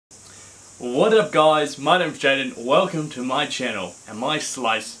What up guys, my name's Jayden, welcome to my channel and my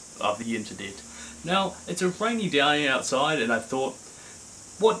slice of the internet. Now, it's a rainy day outside and I thought,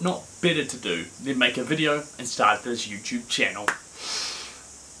 what not better to do than make a video and start this YouTube channel.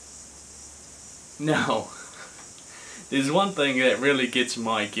 Now, there's one thing that really gets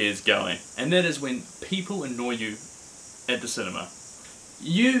my gears going, and that is when people annoy you at the cinema.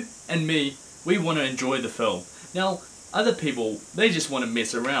 You and me, we want to enjoy the film. Now, other people, they just want to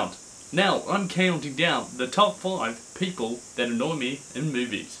mess around. Now, I'm counting down the top 5 people that annoy me in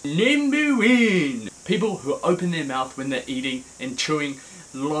movies. Number 1! People who open their mouth when they're eating and chewing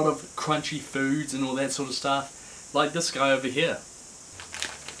a lot of crunchy foods and all that sort of stuff. Like this guy over here.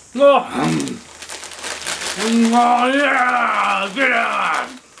 Oh, yeah! Get out!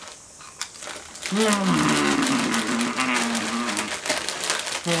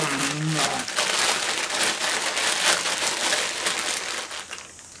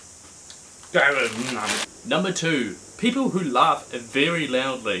 Number 2, people who laugh very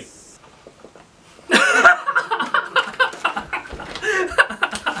loudly.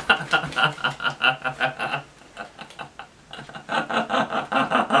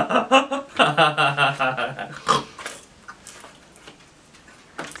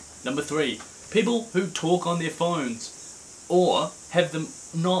 Number 3, people who talk on their phones or have them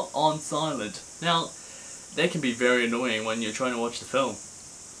not on silent. Now, that can be very annoying when you're trying to watch the film.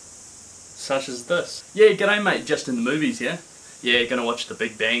 Such as this. Yeah, g'day mate, just in the movies, yeah? Yeah, gonna watch The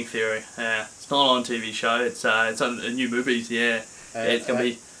Big Bang Theory. It's not on TV show, it's on new movies, yeah. Yeah, it's gonna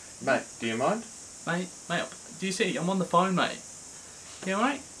be... Mate, do you mind? Mate, do you see, I'm on the phone, mate. Yeah,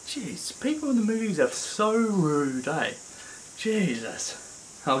 mate? Jeez, people in the movies are so rude, eh? Jesus.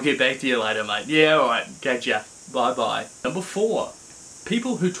 I'll get back to you later, mate. Yeah, alright, catch Bye bye. Number 4,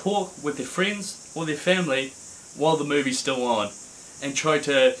 people who talk with their friends or their family while the movie's still on and try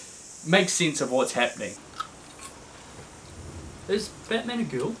to make sense of what's happening. Is Batman a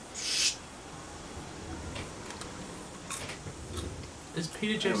girl? Shh. Is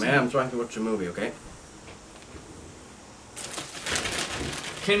Peter Jackson... Hey man, I'm trying to watch a movie, okay?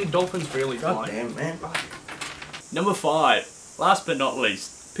 Can dolphins really fly? God damn, man. Number 5, last but not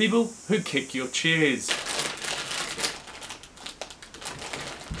least, people who kick your chairs.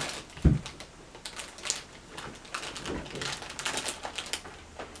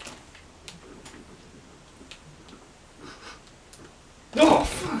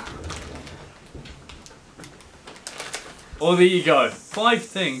 Well, there you go. 5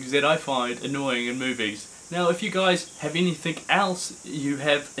 things that I find annoying in movies. Now, if you guys have anything else you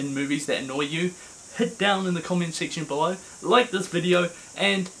have in movies that annoy you, hit down in the comment section below, like this video,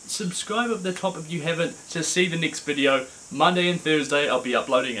 and subscribe at the top if you haven't to see the next video. Monday and Thursday, I'll be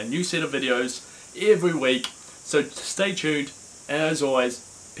uploading a new set of videos every week. So stay tuned, and as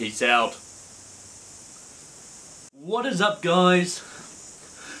always, peace out. What is up, guys?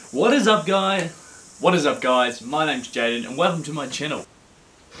 What is up, guys? What is up guys, my name's Jayden and welcome to my channel.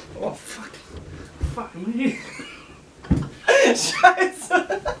 Oh fuck me.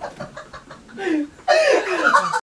 Scheiße.